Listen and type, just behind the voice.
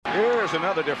here's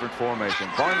another different formation.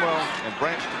 Barnwell and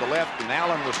Branch to the left, and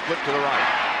Allen was split to the right.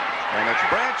 And it's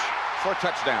Branch for a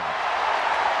touchdown.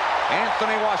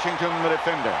 Anthony Washington, the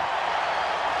defender.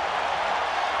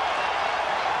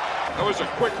 That was a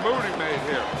quick move he made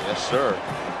here. Yes, sir.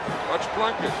 Watch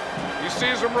Plunkett. He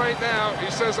sees him right now. He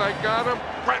says, I got him.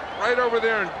 Right over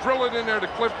there and drill it in there to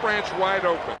Cliff Branch wide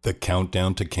open. The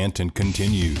countdown to Canton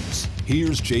continues.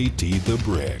 Here's JT the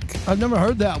Brick. I've never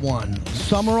heard that one.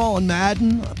 Summerall and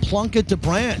Madden, Plunkett to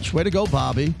Branch. Way to go,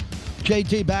 Bobby.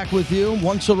 JT back with you.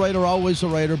 Once a Raider, always a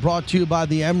Raider. Brought to you by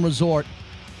the M Resort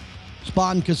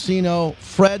Spa and Casino.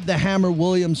 Fred the Hammer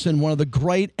Williamson, one of the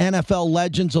great NFL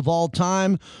legends of all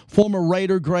time. Former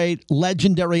Raider great,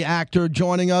 legendary actor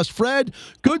joining us. Fred,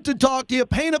 good to talk to you.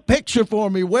 Paint a picture for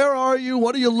me. Where are you?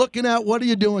 What are you looking at? What are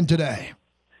you doing today?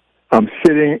 I'm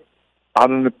sitting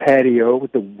out on the patio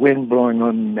with the wind blowing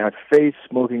on my face,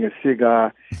 smoking a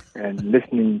cigar, and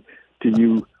listening to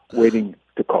you waiting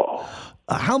to call.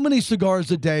 How many cigars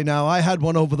a day now? I had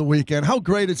one over the weekend. How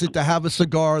great is it to have a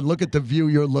cigar and look at the view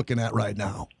you're looking at right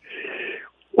now?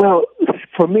 Well,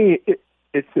 for me,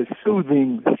 it's a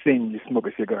soothing thing to smoke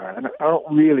a cigar. And I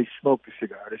don't really smoke the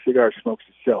cigar. The cigar smokes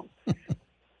itself.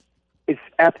 It's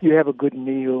after you have a good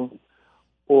meal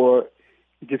or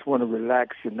you just want to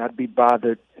relax and not be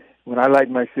bothered. When I light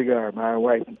my cigar, my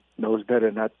wife knows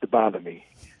better not to bother me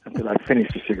until I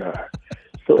finish the cigar.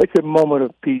 So it's a moment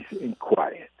of peace and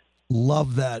quiet.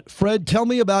 Love that. Fred, tell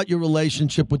me about your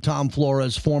relationship with Tom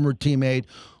Flores, former teammate,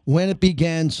 when it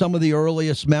began, some of the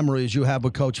earliest memories you have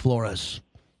with Coach Flores.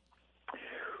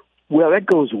 Well, that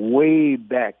goes way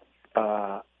back.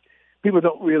 People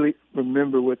don't really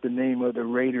remember what the name of the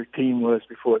Raider team was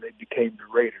before they became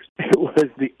the Raiders. It was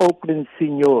the Oakland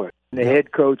Seniors. The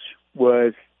head coach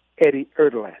was Eddie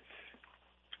Erdelantz,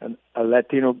 a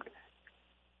Latino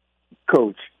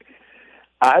coach.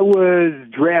 I was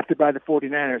drafted by the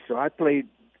 49ers, so I played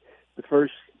the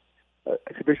first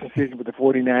exhibition season with the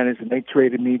 49ers, and they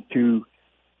traded me to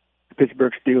the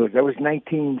Pittsburgh Steelers. That was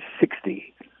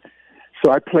 1960.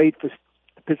 So I played for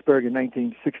Pittsburgh in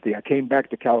 1960. I came back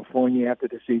to California after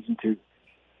the season to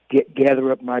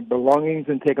gather up my belongings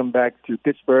and take them back to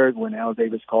Pittsburgh when Al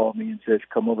Davis called me and says,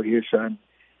 come over here, son,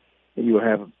 and you'll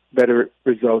have better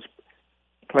results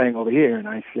playing over here. And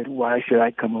I said, why should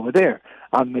I come over there?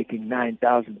 I'm making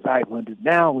 $9,500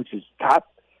 now, which is top.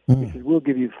 He said, we'll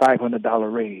give you a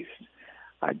 $500 raise.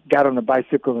 I got on a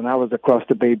bicycle and I was across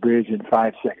the Bay Bridge in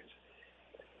 5 seconds.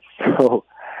 So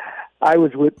I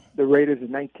was with the Raiders in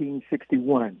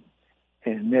 1961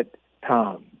 and met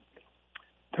Tom.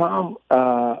 Tom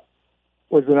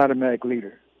was an automatic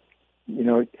leader. You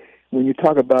know, when you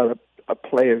talk about a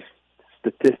player's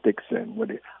statistics and what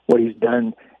he's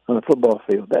done on the football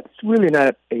field, that's really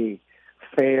not a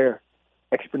fair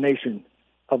explanation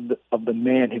of the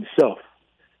man himself,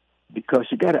 because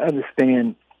you got to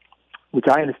understand, which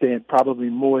I understand probably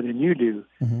more than you do,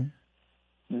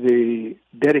 the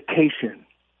dedication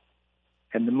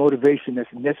and the motivation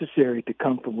that's necessary to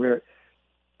come from where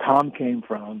Tom came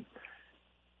from,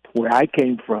 where I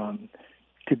came from,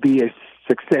 to be a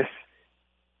success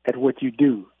at what you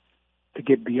do, to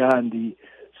get beyond the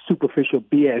superficial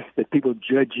BS that people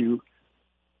judge you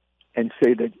and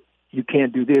say that you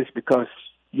can't do this because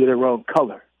you're the wrong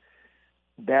color.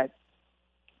 That,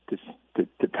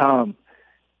 to Tom,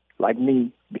 like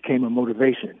me, became a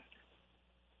motivation.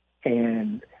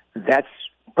 And that's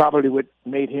probably what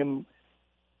made him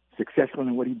successful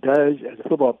in what he does as a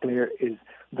football player, is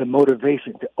the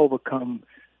motivation to overcome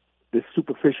the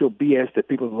superficial BS that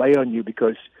people lay on you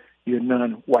because you're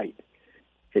non-white.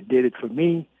 It did it for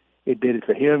me. It did it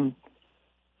for him.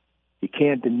 You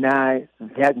can't deny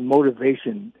that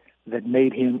motivation that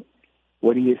made him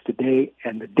what he is today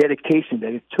and the dedication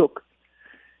that it took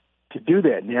to do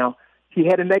that. Now, he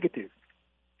had a negative,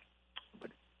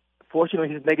 but fortunately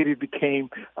his negative became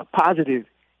a positive,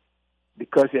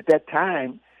 because at that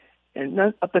time, and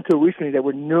up until recently, there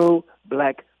were no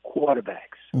black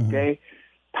quarterbacks, okay?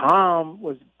 Tom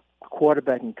was a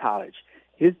quarterback in college.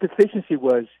 His deficiency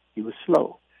was he was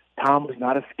slow. Tom was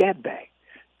not a scat bag.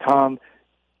 Tom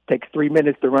takes 3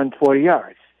 minutes to run 40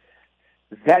 yards.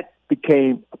 That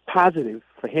became a positive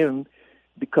for him,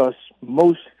 because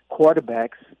most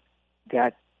quarterbacks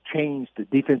got changed to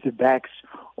defensive backs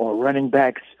or running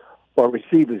backs or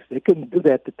receivers. They couldn't do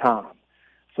that to Tom.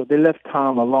 So they left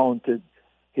Tom alone to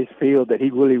his field that he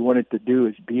really wanted to do,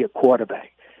 is be a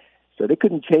quarterback. So they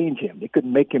couldn't change him. They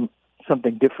couldn't make him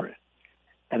something different.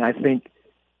 And I think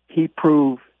he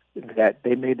proved that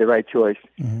they made the right choice.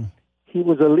 He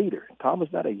was a leader. Tom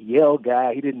was not a yell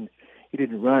guy. He didn't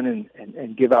run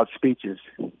and give out speeches.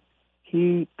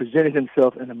 He presented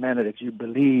himself in a manner that you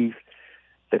believe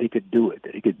that he could do it,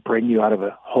 that he could bring you out of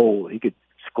a hole, he could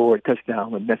score a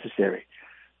touchdown when necessary.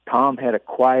 Tom had a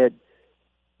quiet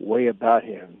way about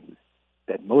him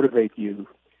that motivated you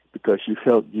because you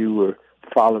felt you were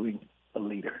following a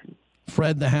leader.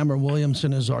 Fred the Hammer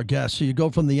Williamson is our guest. So you go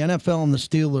from the NFL and the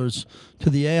Steelers to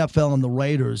the AFL and the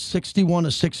Raiders, 61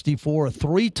 to 64, a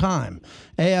three-time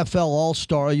AFL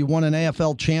All-Star. You won an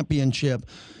AFL championship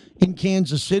in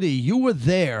Kansas City. You were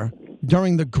there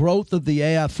during the growth of the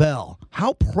AFL.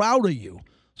 How proud are you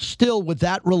still with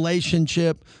that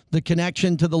relationship, the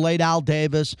connection to the late Al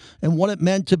Davis, and what it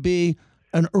meant to be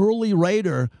an early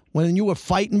Raider when you were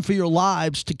fighting for your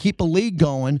lives to keep a league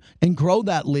going and grow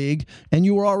that league, and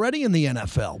you were already in the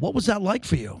NFL? What was that like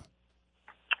for you?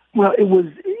 Well,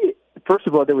 first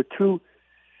of all, there were two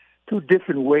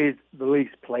different ways the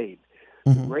leagues played.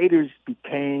 Mm-hmm. The Raiders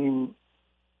became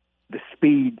the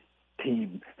speed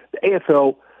team. The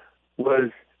AFL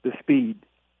was the speed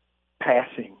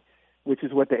passing, which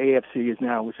is what the AFC is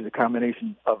now, which is a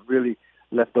combination of really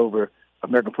leftover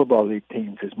American Football League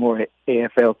teams. There's more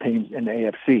AFL teams in the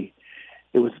AFC.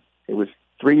 It was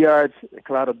 3 yards, a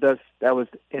cloud of dust. That was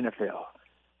the NFL.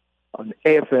 On the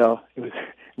AFL, it was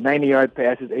 90-yard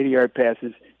passes, 80-yard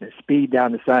passes, and speed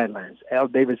down the sidelines. Al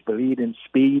Davis believed in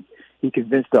speed. He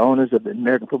convinced the owners of the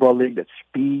American Football League that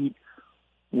speed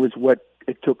was what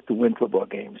it took to win football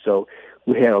games. So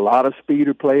we had a lot of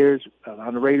speeder players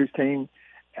on the Raiders team.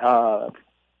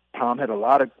 Tom had a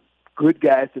lot of good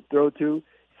guys to throw to.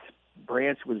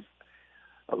 Branch was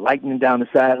lightning down the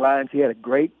sidelines. We had a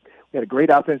great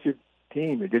offensive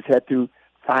team. We just had to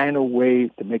find a way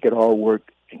to make it all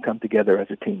work and come together as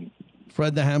a team.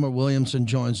 Fred the Hammer Williamson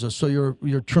joins us. So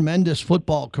your tremendous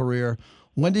football career,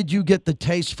 when did you get the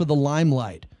taste for the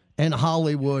limelight and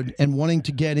Hollywood and wanting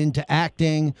to get into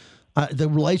acting, the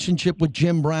relationship with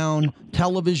Jim Brown,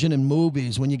 television and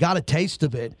movies? When you got a taste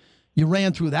of it, you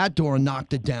ran through that door and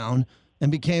knocked it down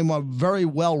and became a very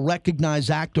well-recognized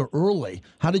actor early.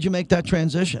 How did you make that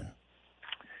transition?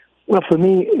 Well, for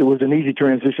me, it was an easy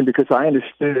transition because I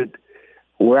understood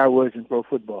where I was in pro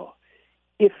football.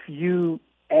 If you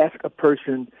ask a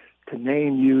person to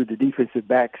name you the defensive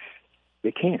backs,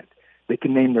 they can't. They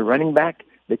can name the running back,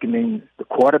 they can name the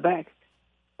quarterback,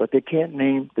 but they can't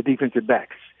name the defensive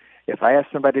backs. If I ask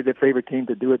somebody their favorite team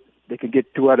to do it, they can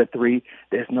get 2 out of 3.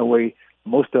 There's no way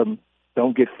most of them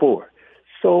don't get 4.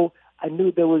 So I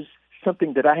knew there was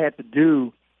something that I had to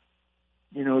do,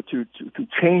 to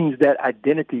change that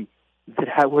identity that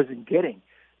I wasn't getting.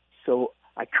 So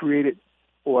I created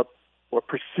or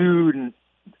pursued and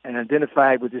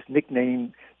identified with this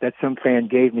nickname that some fan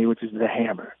gave me, which is the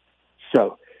Hammer.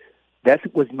 So that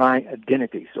was my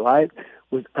identity. So I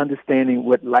was understanding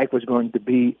what life was going to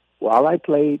be while I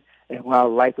played and while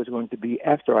life was going to be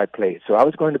after I played. So I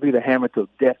was going to be the Hammer till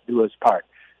death do us part.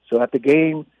 So at the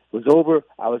game was over,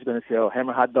 I was going to sell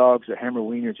Hammer hot dogs or Hammer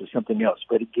wieners or something else.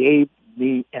 But it gave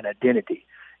me an identity.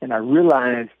 And I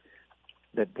realized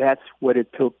that that's what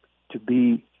it took to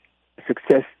be a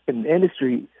success in the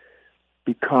industry,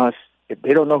 because if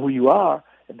they don't know who you are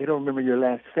and they don't remember your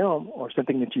last film or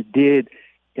something that you did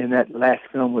in that last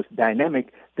film was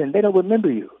dynamic, then they don't remember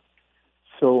you.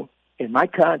 So in my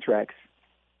contracts,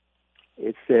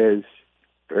 it says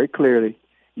very clearly,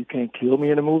 you can't kill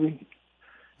me in a movie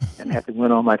and have to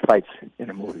win all my fights in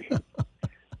a movie.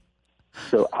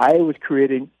 So I was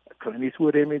creating a Clint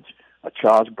Eastwood image, a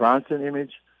Charles Bronson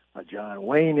image, a John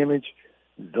Wayne image.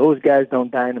 Those guys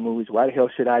don't die in the movies. Why the hell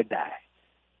should I die?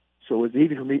 So it was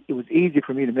easy for me. It was easy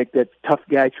for me to make that tough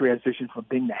guy transition from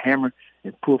being the Hammer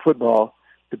in pro football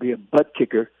to be a butt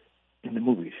kicker in the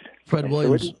movies. Fred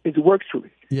Williams. So it works for me.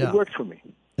 Yeah. It works for me.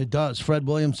 It does. Fred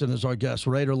Williamson is our guest,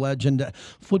 Raider legend,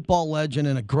 football legend,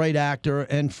 and a great actor.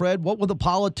 And Fred, what were the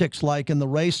politics like and the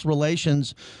race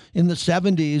relations in the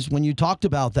 70s when you talked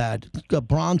about that?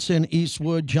 Bronson,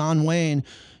 Eastwood, John Wayne,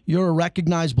 you're a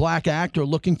recognized black actor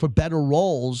looking for better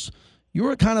roles. You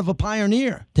were kind of a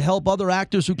pioneer to help other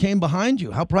actors who came behind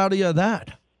you. How proud are you of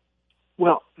that?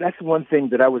 Well, that's one thing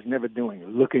that I was never doing,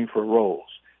 looking for roles.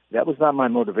 That was not my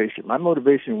motivation. My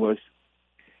motivation was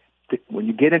when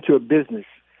you get into a business,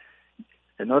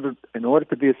 in order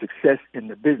to be a success in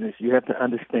the business, you have to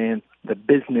understand the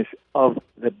business of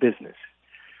the business.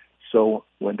 So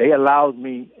when they allowed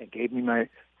me and gave me my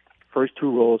first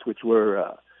 2 roles, which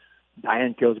were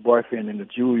Diane Kell's boyfriend on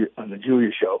the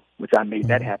Julia show, which I made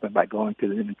that happen by going to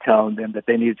them and telling them that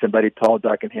they needed somebody tall,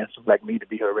 dark, and handsome like me to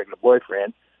be her regular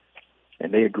boyfriend.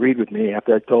 And they agreed with me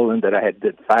after I told them that I had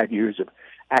did 5 years of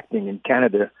acting in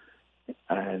Canada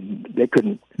and they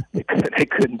couldn't,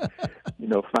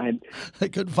 find. They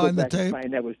couldn't find the tape.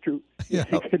 Find that was true. Yeah.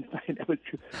 They couldn't find that was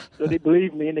true. So they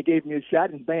believed me, and they gave me a shot,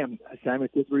 and bam, I signed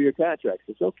with this 3-year contract.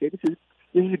 I said, okay, this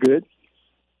is good.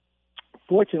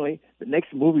 Fortunately, the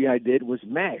next movie I did was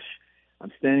MASH.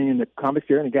 I'm standing in the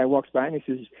commissary, and the guy walks by and he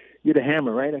says, "You're the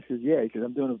Hammer, right?" I says, "Yeah." He says,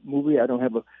 "I'm doing a movie. I don't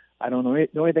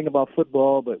know anything about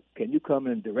football, but can you come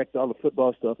and direct all the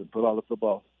football stuff and put all the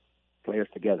football players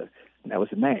together?" And that was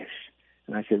MASH.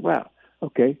 And I said, "Wow,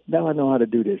 okay, now I know how to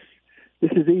do this.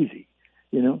 This is easy.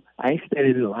 I ain't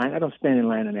standing in line. I don't stand in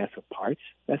line and ask for parts.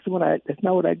 That's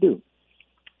not what I do."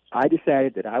 I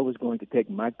decided that I was going to take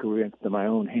my career into my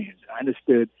own hands. I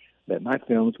understood that my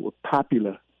films were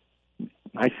popular.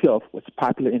 Myself was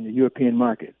popular in the European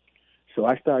market. So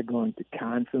I started going to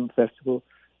Cannes Film Festival,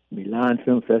 Milan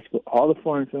Film Festival, all the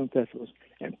foreign film festivals,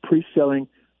 and pre-selling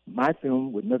my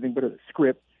film with nothing but a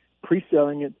script,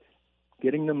 pre-selling it,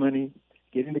 getting the money,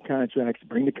 getting the contracts,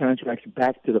 bring the contracts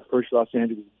back to the First Los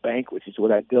Angeles Bank, which is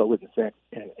what I dealt with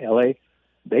in L.A.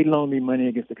 They loaned me money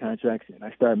against the contracts, and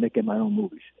I started making my own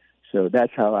movies. So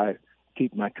that's how I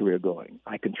keep my career going.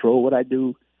 I control what I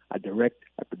do. I direct,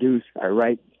 I produce, I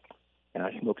write, and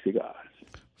I smoke cigars.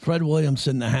 Fred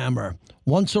Williamson, the Hammer.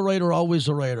 Once a Raider, always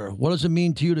a Raider. What does it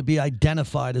mean to you to be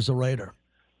identified as a Raider?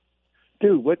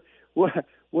 Dude, what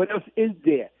else is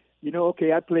there?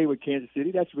 Okay, I play with Kansas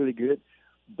City. That's really good.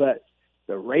 But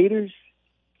the Raiders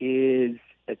is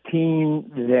a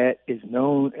team that is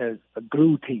known as a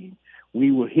glue team.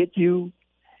 We will hit you.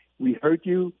 We hurt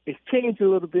you. It's changed a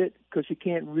little bit because you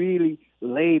can't really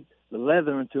lay the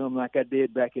leather into them like I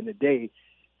did back in the day.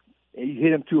 And you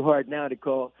hit them too hard now, they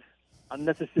call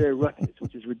unnecessary roughness,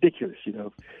 which is ridiculous,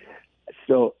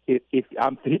 So if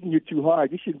I'm hitting you too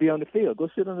hard, you shouldn't be on the field. Go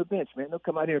sit on the bench, man. Don't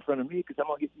come out here in front of me because I'm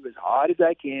going to hit you as hard as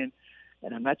I can.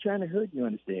 And I'm not trying to hurt you,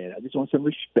 understand? I just want some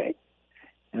respect.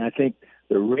 And I think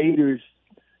the Raiders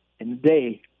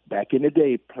back in the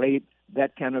day, played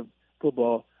that kind of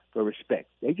football for respect.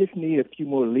 They just need a few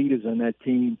more leaders on that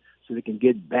team so they can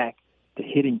get back to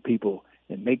hitting people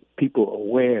and make people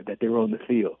aware that they're on the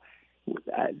field.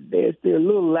 They're a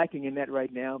little lacking in that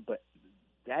right now, but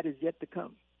that is yet to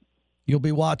come. You'll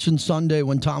be watching Sunday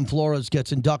when Tom Flores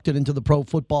gets inducted into the Pro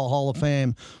Football Hall of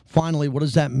Fame. Finally, what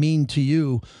does that mean to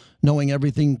you, knowing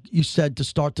everything you said to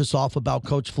start this off about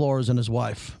Coach Flores and his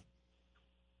wife?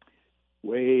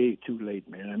 Way too late,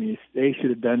 man. I mean, they should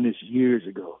have done this years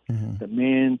ago. Mm-hmm. The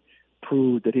man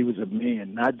proved that he was a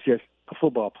man, not just a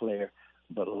football player,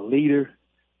 but a leader.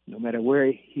 No matter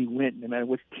where he went, no matter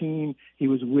which team he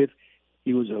was with,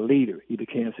 he was a leader. He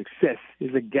became a success.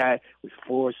 He's a guy with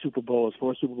 4 Super Bowl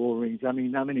rings. I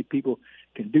mean, not many people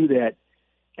can do that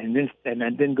and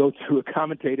then go to a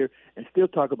commentator and still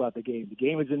talk about the game. The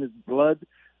game is in his blood.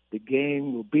 The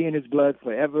game will be in his blood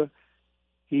forever.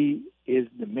 He is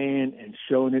the man and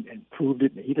shown it and proved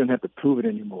it. He doesn't have to prove it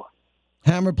anymore.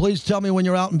 Hammer, please tell me when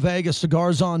you're out in Vegas.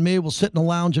 Cigars on me. We'll sit in the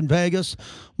lounge in Vegas.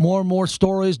 More and more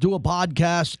stories. Do a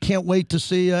podcast. Can't wait to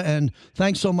see you. And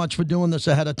thanks so much for doing this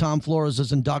ahead of Tom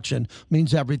Flores' induction.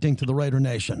 Means everything to the Raider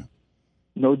Nation.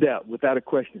 No doubt, without a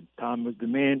question. Tom was the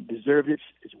man, deserved it.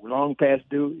 It's long past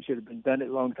due. He should have been done it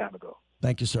a long time ago.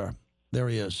 Thank you, sir. There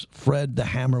he is, Fred the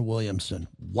Hammer Williamson.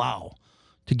 Wow.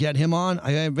 To get him on,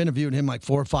 I have interviewed him like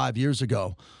 4 or 5 years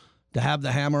ago. To have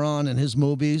the Hammer on in his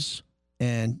movies,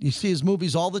 and you see his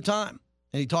movies all the time.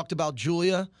 And he talked about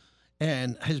Julia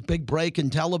and his big break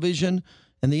in television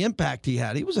and the impact he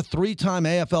had. He was a 3-time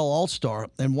AFL All-Star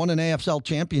and won an AFL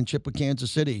championship with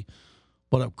Kansas City,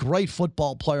 but a great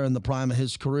football player in the prime of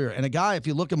his career. And a guy, if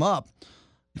you look him up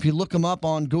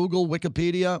on Google,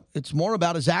 Wikipedia, it's more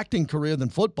about his acting career than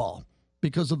football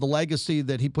because of the legacy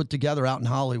that he put together out in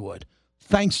Hollywood.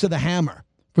 Thanks to the Hammer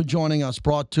for joining us,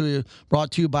 brought to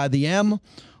you by the M,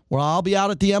 where I'll be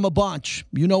out at the M a bunch.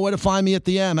 You know where to find me at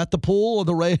the M, at the pool or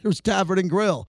the Raiders Tavern and Grill.